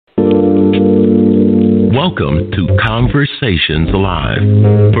Welcome to Conversations Live.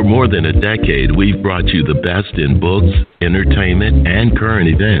 For more than a decade, we've brought you the best in books, entertainment, and current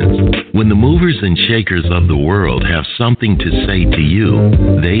events. When the movers and shakers of the world have something to say to you,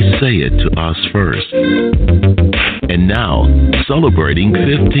 they say it to us first. And now, celebrating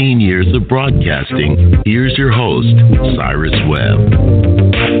 15 years of broadcasting, here's your host, Cyrus Webb.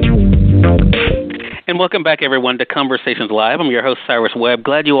 And welcome back, everyone, to Conversations Live. I'm your host, Cyrus Webb.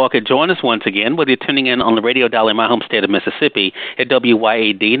 Glad you all could join us once again, whether you're tuning in on the radio dial in my home state of Mississippi at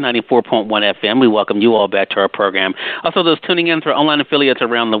WYAD 94.1 FM. We welcome you all back to our program. Also, those tuning in through online affiliates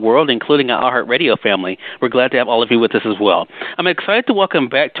around the world, including our iHeartRadio family, we're glad to have all of you with us as well. I'm excited to welcome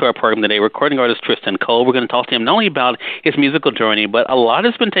back to our program today recording artist Tristan Cole. We're going to talk to him not only about his musical journey, but a lot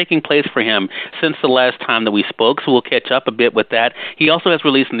has been taking place for him since the last time that we spoke, so we'll catch up a bit with that. He also has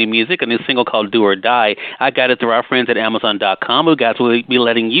released new music, a new single called Do or Die. I got it through our friends at Amazon.com, who guys will be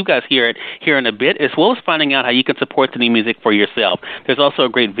letting you guys hear it here in a bit, as well as finding out how you can support the new music for yourself. There's also a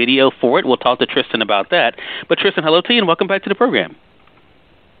great video for it. We'll talk to Tristan about that. But Tristan, hello to you and welcome back to the program.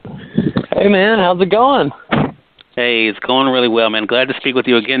 Hey, man, how's it going? Hey, it's going really well, man. Glad to speak with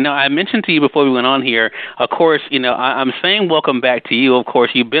you again. Now, I mentioned to you before we went on here, of course, I'm saying welcome back to you. Of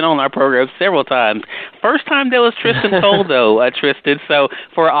course, you've been on our program several times. First time there was Tristan Cole, though, Tristan. So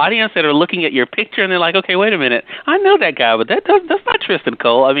for our audience that are looking at your picture and they're like, okay, wait a minute, I know that guy, but that's not Tristan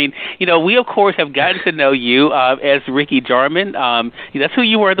Cole. I mean, we, of course, have gotten to know you as Ricky Jarman. That's who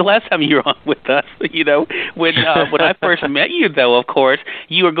you were the last time you were on with us. When I first met you, though, of course,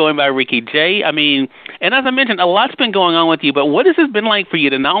 you were going by Ricky J. I mean, and as I mentioned, a lot's been going on with you, but what has it been like for you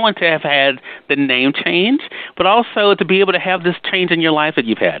to not only to have had the name change, but also to be able to have this change in your life that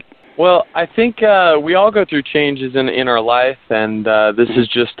you've had? Well, I think we all go through changes in our life, and this is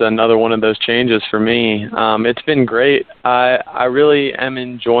just another one of those changes for me. It's been great. I really am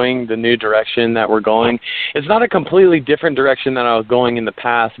enjoying the new direction that we're going. It's not a completely different direction than I was going in the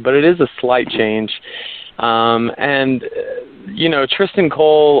past, but it is a slight change. Tristan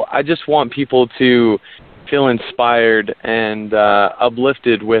Cole, I just want people to feel inspired and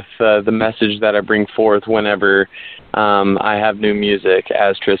uplifted with the message that I bring forth whenever I have new music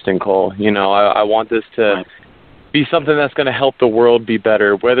as Tristan Cole. I want this to be something that's going to help the world be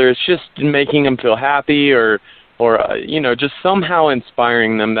better, whether it's just making them feel happy or just somehow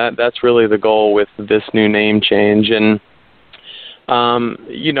inspiring them. That's really the goal with this new name change. And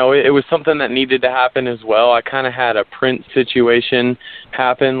it was something that needed to happen as well. I kind of had a Prince situation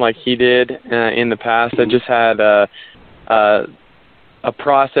happen like he did in the past. I just had a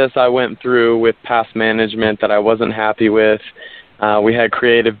process I went through with past management that I wasn't happy with. We had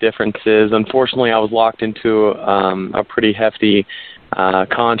creative differences. Unfortunately, I was locked into a pretty hefty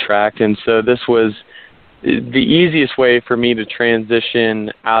contract, and so this was the easiest way for me to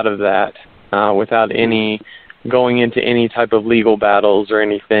transition out of that without going into any type of legal battles or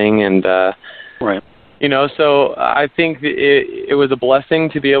anything. And, right. So I think it was a blessing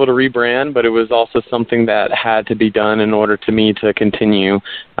to be able to rebrand, but it was also something that had to be done in order to me to continue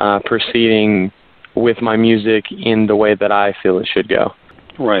proceeding with my music in the way that I feel it should go.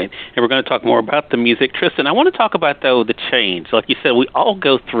 Right. And we're going to talk more about the music. Tristan, I want to talk about, though, the change. Like you said, we all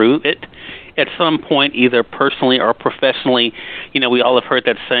go through it at some point, either personally or professionally. We all have heard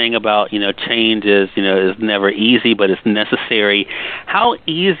that saying about, change is never easy, but it's necessary. How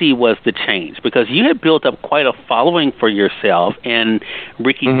easy was the change? Because you had built up quite a following for yourself, and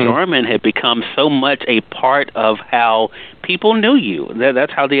Ricky Jarman had become so much a part of how people knew you.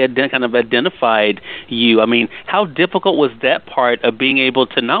 That's how they kind of identified you. I mean, how difficult was that part of being able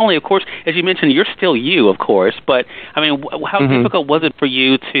to not only, of course, as you mentioned, you're still you, of course, but, I mean, how difficult was it for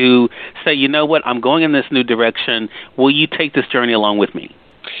you to say, you know what, I'm going in this new direction. Will you take this journey along with me?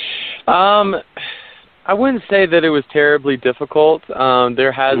 I wouldn't say that it was terribly difficult.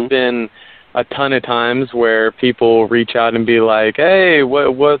 There has been a ton of times where people reach out and be like, hey,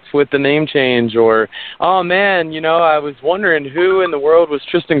 what's with the name change? Or, oh, man, I was wondering who in the world was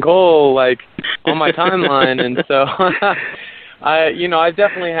Tristan Cole, on my timeline. And so I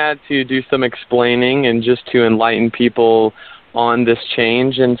definitely had to do some explaining and just to enlighten people on this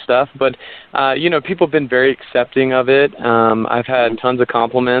change and stuff. But, people have been very accepting of it. I've had tons of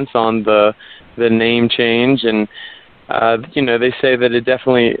compliments on the name change, and they say that it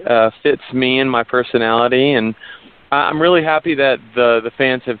definitely fits me and my personality, and I'm really happy that the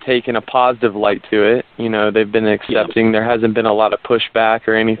fans have taken a positive light to it. They've been accepting. Yeah. There hasn't been a lot of pushback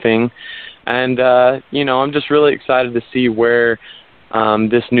or anything, and I'm just really excited to see where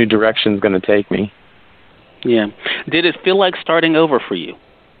this new direction is going to take me. Yeah. Did it feel like starting over for you?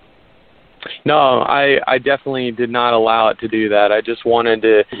 No, I definitely did not allow it to do that. I just wanted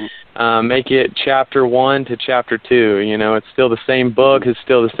to make it chapter 1 to chapter 2. You know, it's still the same book, it's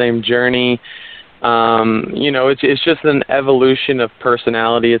still the same journey. You know, it's just an evolution of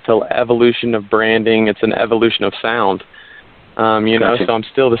personality. It's an evolution of branding. It's an evolution of sound. You know, so I'm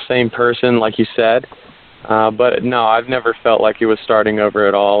still the same person, like you said. But no, I've never felt like it was starting over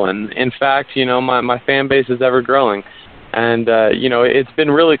at all. And in fact, you know, my fan base is ever growing. And, you know, it's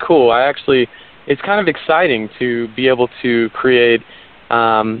been really cool. It's kind of exciting to be able to create,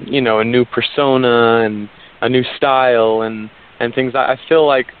 you know, a new persona and a new style and things. I feel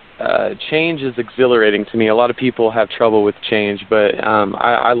like change is exhilarating to me. A lot of people have trouble with change, but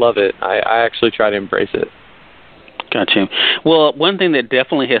I love it. I actually try to embrace it. Gotcha. Well, one thing that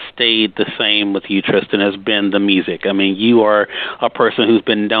definitely has stayed the same with you, Tristan, has been the music. I mean, you are a person who's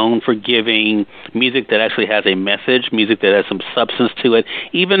been known for giving music that actually has a message, music that has some substance to it,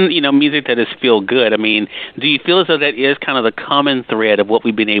 even, you know, music that is feel good. I mean, do you feel as though that is kind of the common thread of what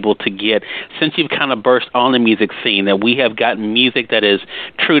we've been able to get since you've kind of burst on the music scene, that we have gotten music that is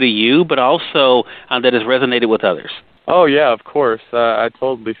true to you, but also that has resonated with others? Oh, yeah, of course. I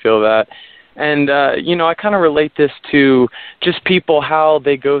totally feel that. And, you know, I kind of relate this to just people, how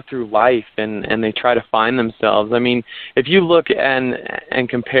they go through life and they try to find themselves. I mean, if you look and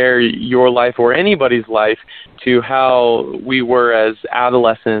compare your life or anybody's life to how we were as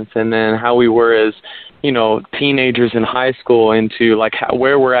adolescents and then how we were as, you know, teenagers in high school into like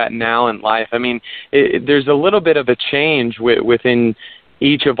where we're at now in life. I mean, there's a little bit of a change within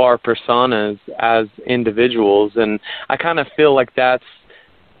each of our personas as individuals. And I kind of feel like that's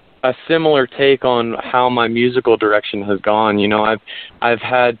a similar take on how my musical direction has gone. You know, I've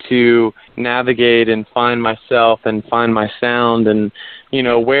had to navigate and find myself and find my sound and, you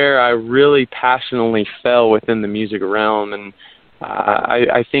know, where I really passionately fell within the music realm. And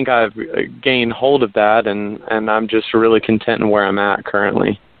I think I've gained hold of that, and I'm just really content in where I'm at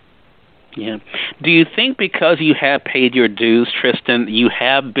currently. Yeah. Do you think because you have paid your dues, Tristan, you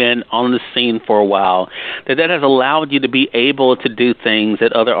have been on the scene for a while, that has allowed you to be able to do things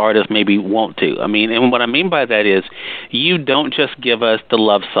that other artists maybe won't do? I mean, and what I mean by that is you don't just give us the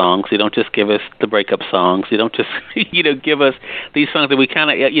love songs. You don't just give us the breakup songs. You don't just, you know, give us these songs that we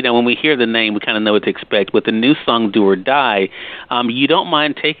kind of, you know, when we hear the name, we kind of know what to expect. With the new song, Do or Die, you don't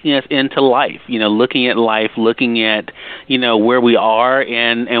mind taking us into life, you know, looking at life, looking at, you know, where we are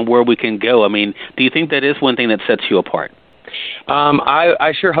and where we can go. I mean, do you think that is one thing that sets you apart?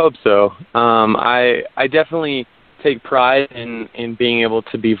 I sure hope so. I definitely take pride in being able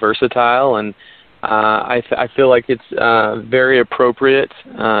to be versatile, and I feel like it's very appropriate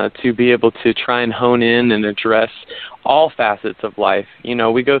to be able to try and hone in and address all facets of life. You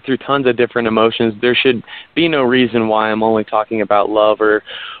know, we go through tons of different emotions. There should be no reason why I'm only talking about love or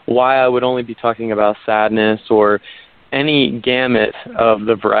why I would only be talking about sadness or any gamut of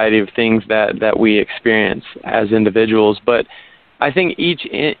the variety of things that we experience as individuals. But I think each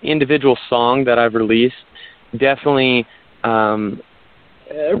individual song that I've released definitely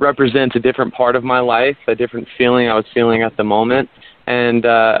represents a different part of my life, a different feeling I was feeling at the moment. And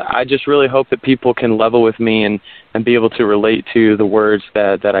I just really hope that people can level with me and be able to relate to the words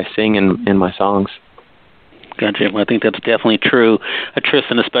that I sing in my songs. Gotcha. Well, I think that's definitely true,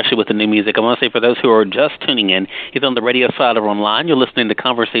 Tristan, especially with the new music. I want to say for those who are just tuning in, either on the radio side or online, you're listening to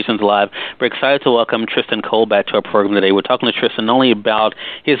Conversations Live. We're excited to welcome Tristan Cole back to our program today. We're talking to Tristan not only about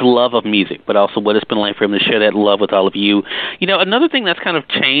his love of music, but also what it's been like for him to share that love with all of you. You know, another thing that's kind of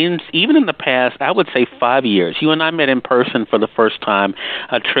changed, even in the past, I would say 5 years. You and I met in person for the first time,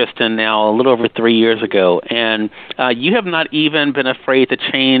 Tristan, now a little over 3 years ago, and you have not even been afraid to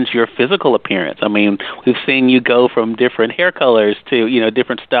change your physical appearance. I mean, we've seen you go from different hair colors to, you know,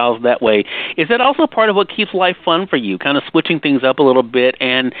 different styles that way. Is that also part of what keeps life fun for you, kind of switching things up a little bit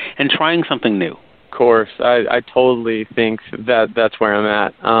and trying something new? Of course. I totally think that's where I'm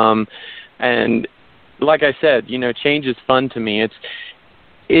at. And like I said, you know, change is fun to me.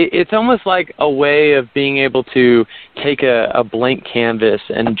 It's almost like a way of being able to take a blank canvas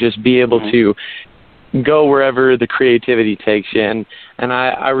and just be able to go wherever the creativity takes you. And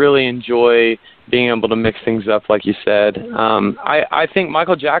I really enjoy being able to mix things up, like you said. I think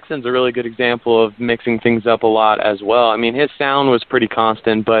Michael Jackson's a really good example of mixing things up a lot as well. I mean, his sound was pretty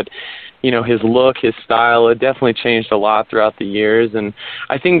constant, but, you know, his look, his style, it definitely changed a lot throughout the years. And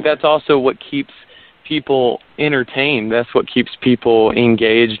I think that's also what keeps people entertained. That's what keeps people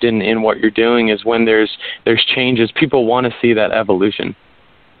engaged in what you're doing, is when there's changes. People want to see that evolution.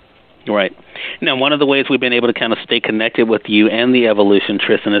 Right. Now, one of the ways we've been able to kind of stay connected with you and the evolution,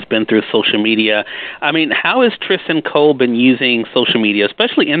 Tristan, has been through social media. I mean, how has Tristan Cole been using social media,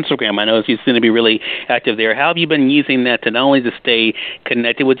 especially Instagram? I know you seem to be really active there. How have you been using that to not only to stay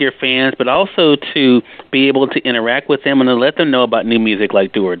connected with your fans, but also to be able to interact with them and to let them know about new music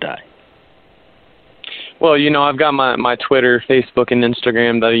like Do or Die? Well, I've got my Twitter, Facebook, and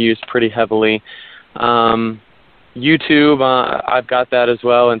Instagram that I use pretty heavily. YouTube, I've got that as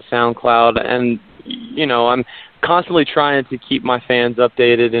well, and SoundCloud, and I'm constantly trying to keep my fans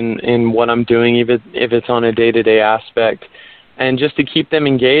updated in what I'm doing, even if it's on a day-to-day aspect, and just to keep them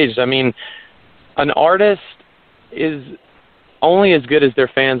engaged. I mean, an artist is only as good as their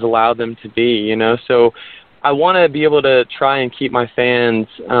fans allow them to be, so I want to be able to try and keep my fans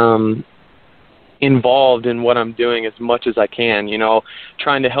involved in what I'm doing as much as I can,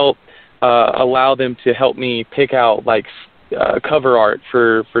 trying to help allow them to help me pick out cover art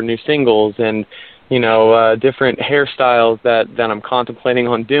for new singles and different hairstyles that I'm contemplating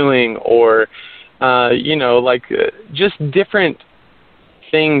on doing, or just different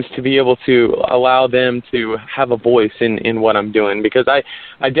things to be able to allow them to have a voice in what I'm doing, because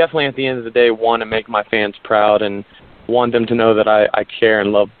I definitely at the end of the day want to make my fans proud and want them to know that I care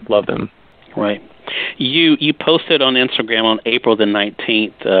and love them. Right. You posted on Instagram on April the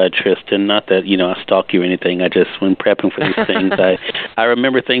 19th, Tristan, not that, I stalk you or anything. I just, when prepping for these things, I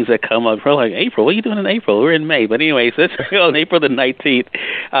remember things that come up. We're like, April, what are you doing in April? We're in May. But anyways, on April the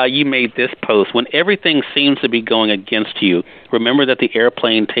 19th, you made this post. When everything seems to be going against you, remember that the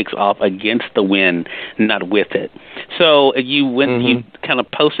airplane takes off against the wind, not with it. So you kind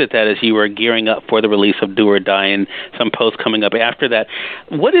of posted that as you were gearing up for the release of Do or Die, and some posts coming up after that.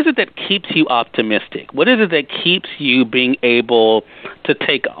 What is it that keeps you optimistic? What is it that keeps you being able to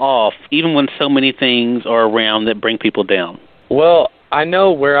take off even when so many things are around that bring people down? Well, I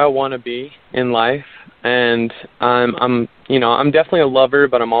know where I want to be in life, and I'm definitely a lover,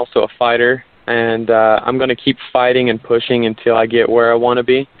 but I'm also a fighter, and I'm going to keep fighting and pushing until I get where I want to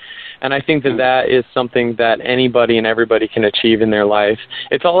be. And I think that is something that anybody and everybody can achieve in their life.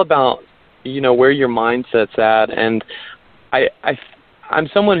 It's all about, where your mindset's at. And I'm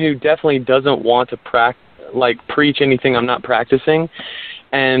someone who definitely doesn't want to preach anything I'm not practicing.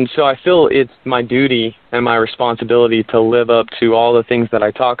 And so I feel it's my duty and my responsibility to live up to all the things that I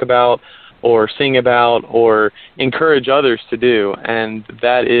talk about or sing about or encourage others to do. And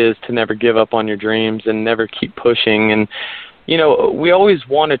that is to never give up on your dreams and never keep pushing. And, we always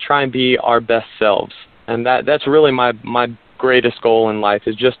want to try and be our best selves. And that's really my greatest goal in life,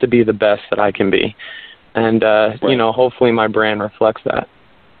 is just to be the best that I can be. And, right. Hopefully my brand reflects that.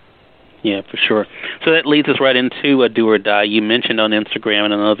 Yeah, for sure. So that leads us right into Do or Die. You mentioned on Instagram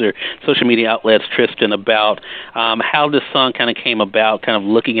and on other social media outlets, Tristan, about how this song kind of came about, kind of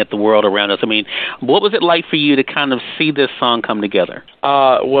looking at the world around us. I mean, what was it like for you to kind of see this song come together?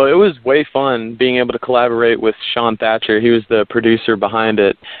 Well, it was way fun being able to collaborate with Sean Thatcher. He was the producer behind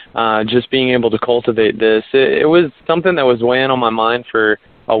it. Just being able to cultivate this. It was something that was weighing on my mind for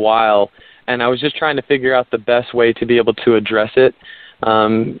a while, and I was just trying to figure out the best way to be able to address it.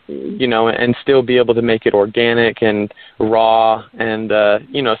 And still be able to make it organic and raw and,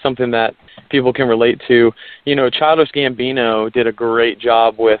 something that people can relate to. Childish Gambino did a great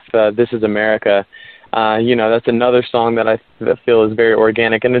job with This Is America. That's another song that I feel is very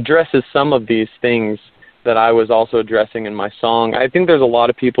organic and addresses some of these things that I was also addressing in my song. I think there's a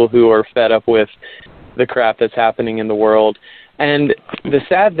lot of people who are fed up with the crap that's happening in the world. And the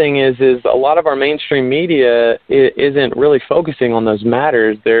sad thing is a lot of our mainstream media isn't really focusing on those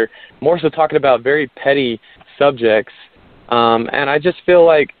matters. They're more so talking about very petty subjects. And I just feel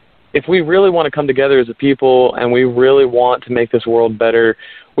like if we really want to come together as a people and we really want to make this world better,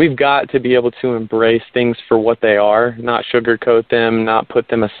 we've got to be able to embrace things for what they are, not sugarcoat them, not put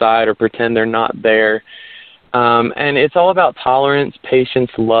them aside or pretend they're not there. And it's all about tolerance,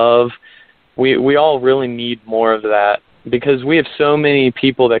 patience, love. We all really need more of that, because we have so many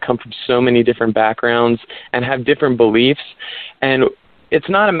people that come from so many different backgrounds and have different beliefs. And it's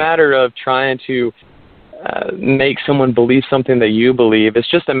not a matter of trying to make someone believe something that you believe. It's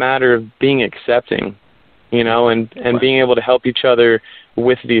just a matter of being accepting, and right. Being able to help each other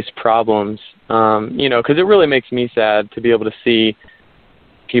with these problems, because it really makes me sad to be able to see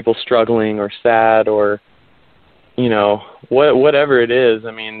people struggling or sad or, whatever it is.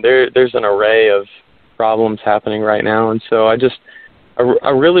 I mean, there's an array of problems happening right now, and so I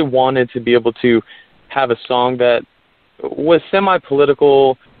really wanted to be able to have a song that was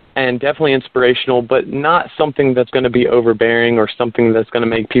semi-political and definitely inspirational, but not something that's going to be overbearing or something that's going to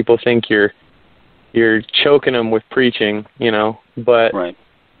make people think you're choking them with preaching, but right.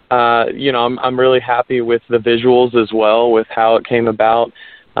 I'm really happy with the visuals as well, with how it came about.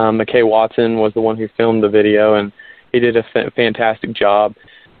 McKay Watson was the one who filmed the video, and he did a fantastic job.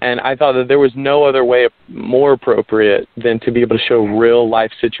 And I thought that there was no other way more appropriate than to be able to show real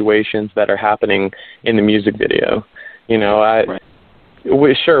life situations that are happening in the music video.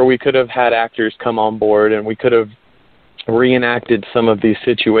 We could have had actors come on board and we could have reenacted some of these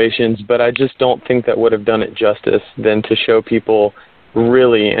situations, but I just don't think that would have done it justice than to show people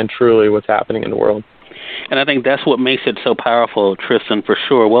really and truly what's happening in the world. And I think that's what makes it so powerful, Tristan, for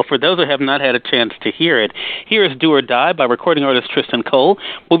sure. Well, for those who have not had a chance to hear it, here is Do or Die by recording artist Tristan Cole.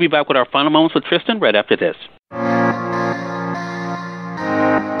 We'll be back with our final moments with Tristan right after this.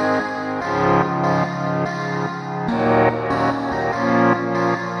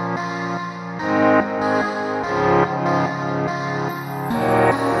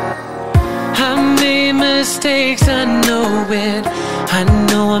 I made mistakes, I know it. I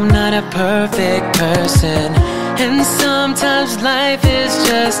know I'm not a perfect person, and sometimes life is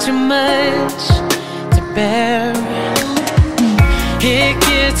just too much to bear. It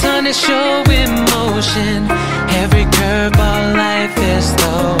gets hard to show emotion. Every curveball life is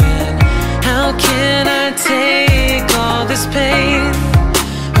throwing. How can I take all this pain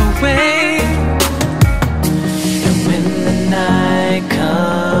away? And when the night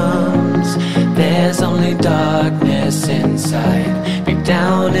comes, there's only darkness inside. Be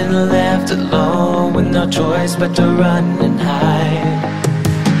down and left alone with no choice but to run and hide.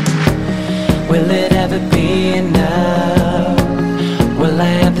 Will it ever be enough? Will I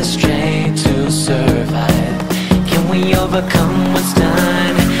have the strength to survive? Can we overcome what's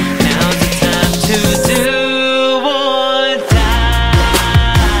done? Now's the time to do or die.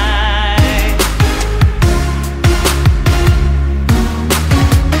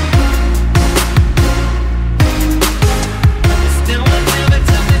 Still will never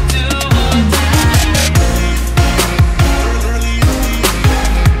tell me do or die.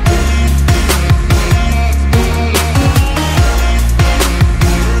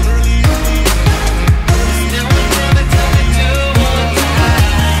 Still will never tell me do or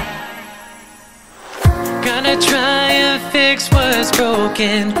die. Gonna try and fix what's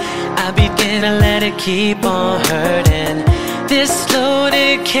broken. I begin to let it keep on hurting. This slow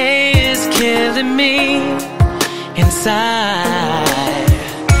decay is killing me inside.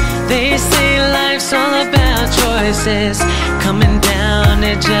 They say life's all about choices, coming down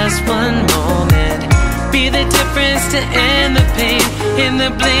at just one moment. Be the difference to end the pain in the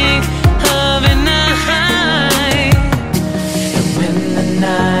blink of an eye. And when the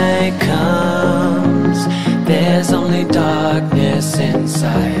night comes, there's only darkness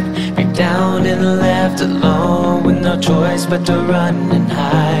inside. Be down and left alone with no choice but to run and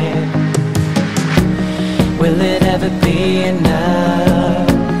hide. Will it ever be enough?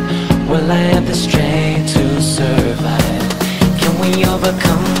 Will I have the strength to survive? Can we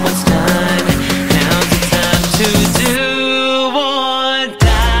overcome what's done? Now's the time to do or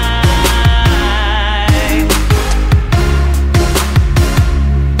die.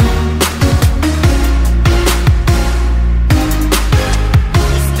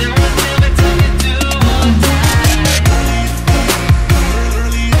 Still will never tell me do or die.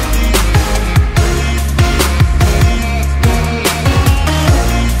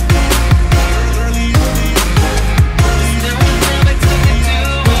 Still will never tell me do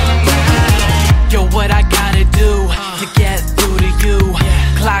or die. Yo, what I gotta do to get through to you?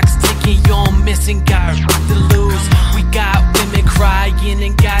 Clock's ticking, you're missing, got to lose. We got women crying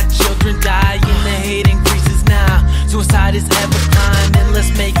and got children dying. The hate increases now. Suicide is ever climbing.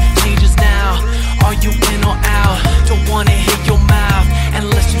 Let's make changes now. Are you in or out? Don't wanna hear your mouth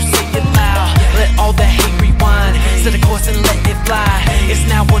unless you say it loud. Let all the hate rewind. Set a course and let it fly. It's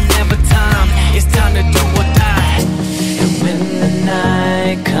now or never time. It's time to do or die. And when the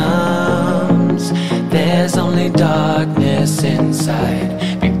night comes, there's only darkness inside.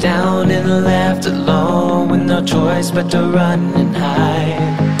 Be down and left alone with no choice but to run and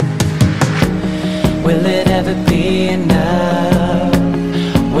hide. Will it ever be enough?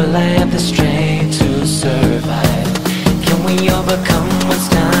 Will I have the strength to survive? Can we overcome what's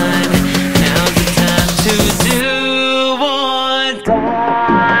done? Now's the time to do or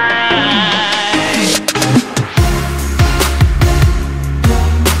die.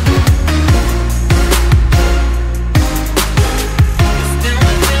 Still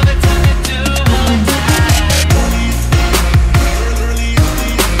will never tell me do or die.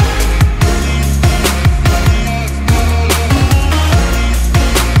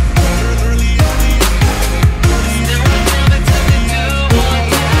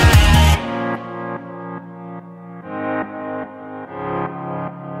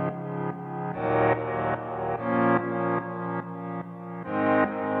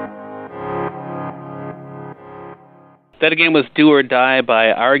 That again was Do or Die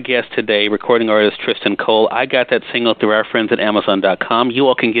by our guest today, recording artist Tristan Cole. I got that single through our friends at Amazon.com. You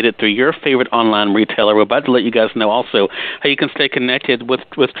all can get it through your favorite online retailer. We're about to let you guys know also how you can stay connected with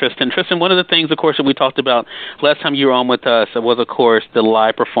Tristan. Tristan, one of the things, of course, that we talked about last time you were on with us was, of course, the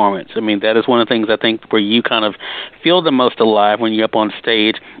live performance. I mean, that is one of the things I think where you kind of feel the most alive when you're up on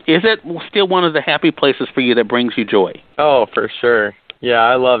stage. Is it still one of the happy places for you that brings you joy? Oh, for sure. Yeah,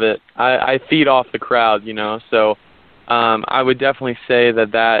 I love it. I feed off the crowd, so I would definitely say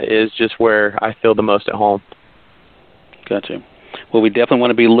that is just where I feel the most at home. Gotcha. Well, we definitely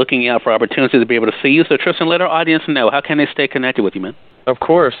want to be looking out for opportunities to be able to see you. So, Tristan, let our audience know. How can they stay connected with you, man? Of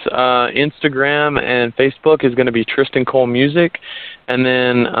course. Instagram and Facebook is going to be Tristan Cole Music. And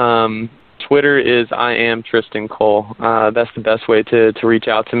then Twitter is I am Tristan Cole. That's the best way to reach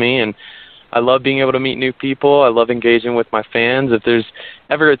out to me. And I love being able to meet new people. I love engaging with my fans. If there's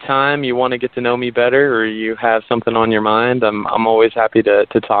ever a time you want to get to know me better or you have something on your mind, I'm always happy to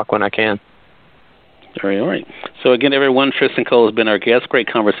talk when I can. All right. So again, everyone, Tristan Cole has been our guest. Great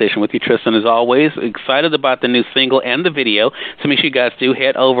conversation with you, Tristan, as always. Excited about the new single and the video. So make sure you guys do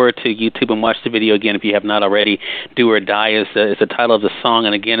head over to YouTube and watch the video again if you have not already. Do or Die is the title of the song.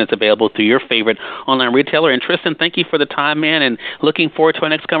 And again, it's available through your favorite online retailer. And Tristan, thank you for the time, man, and looking forward to our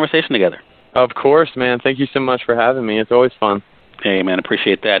next conversation together. Of course, man. Thank you so much for having me. It's always fun. Hey, man,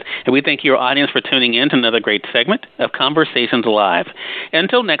 appreciate that. And we thank your audience for tuning in to another great segment of Conversations Live. And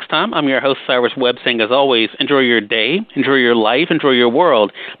until next time, I'm your host, Cyrus Webb, saying, as always, enjoy your day, enjoy your life, enjoy your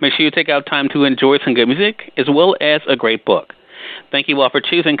world. Make sure you take out time to enjoy some good music as well as a great book. Thank you all for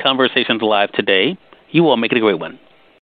choosing Conversations Live today. You all make it a great one.